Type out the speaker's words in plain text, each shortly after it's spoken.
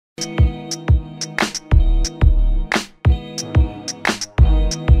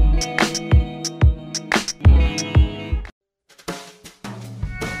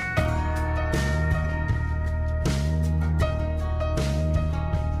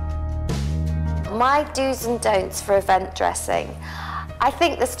my do's and don'ts for event dressing. I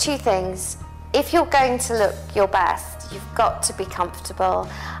think there's two things. If you're going to look your best, you've got to be comfortable.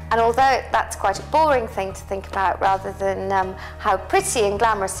 And although that's quite a boring thing to think about rather than how pretty and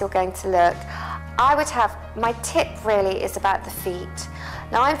glamorous you're going to look, I would have, my tip really is about the feet.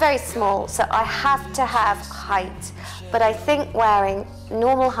 Now I'm very small, so I have to have height, but I think wearing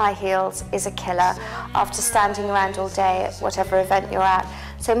normal high heels is a killer after standing around all day at whatever event you're at.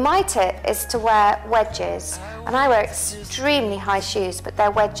 So my tip is to wear wedges, and I wear extremely high shoes, but they're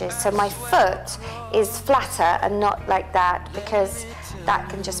wedges, so my foot is flatter and not like that, because that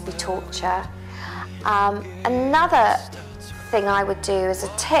can just be torture. Another thing I would do as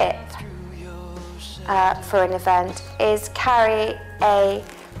a tip for an event is carry a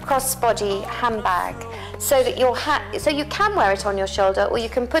crossbody handbag, so that so you can wear it on your shoulder, or you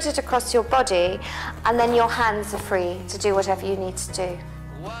can put it across your body, and then your hands are free to do whatever you need to do.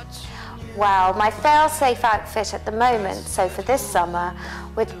 Well, my fail-safe outfit at the moment, so for this summer,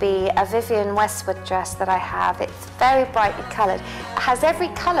 would be a Vivienne Westwood dress that I have. It's very brightly coloured. It has every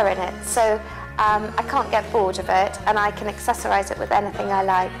colour in it, so I can't get bored of it, and I can accessorise it with anything I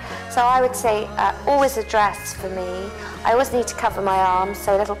like. So I would say always a dress for me. I always need to cover my arms,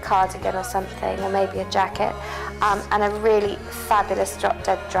 so a little cardigan or something, or maybe a jacket, and a really fabulous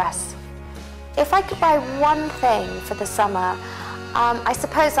drop-dead dress. If I could buy one thing for the summer, I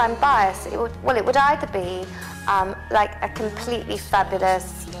suppose I'm biased. It would either be like a completely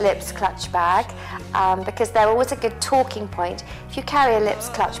fabulous lips clutch bag, because they're always a good talking point. If you carry a lips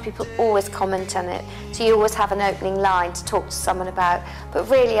clutch, people always comment on it, so you always have an opening line to talk to someone about. But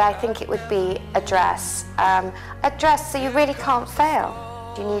really, I think it would be a dress so you really can't fail.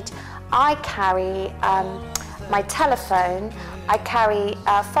 I carry my telephone, I carry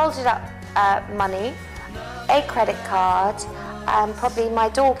folded up money, a credit card, probably my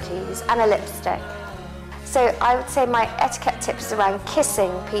door keys and a lipstick. So I would say my etiquette tips around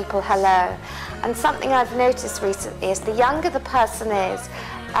kissing people hello. And something I've noticed recently is the younger the person is,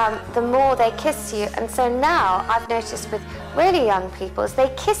 the more they kiss you. And so now I've noticed with really young people is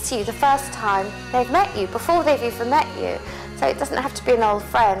they kiss you the first time they've met you, before they've even met you. So it doesn't have to be an old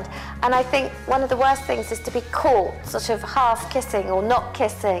friend. And I think one of the worst things is to be caught sort of half kissing or not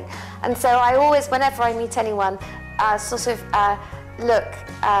kissing. And so I always, whenever I meet anyone,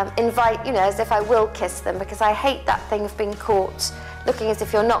 invite, as if I will kiss them, because I hate that thing of being caught looking as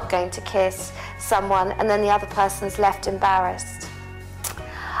if you're not going to kiss someone and then the other person's left embarrassed.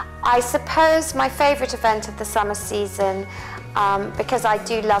 I suppose my favourite event of the summer season, because I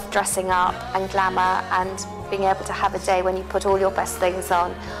do love dressing up and glamour and being able to have a day when you put all your best things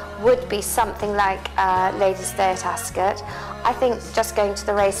on, would be something like Ladies' Day at Ascot. I think just going to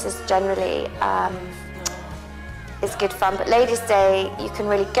the races generally is good fun, but Ladies' Day, you can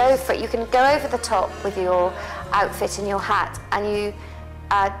really go for it. You can go over the top with your outfit and your hat, and you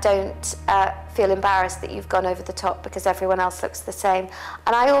don't feel embarrassed that you've gone over the top because everyone else looks the same.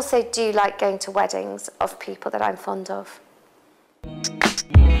 And I also do like going to weddings of people that I'm fond of.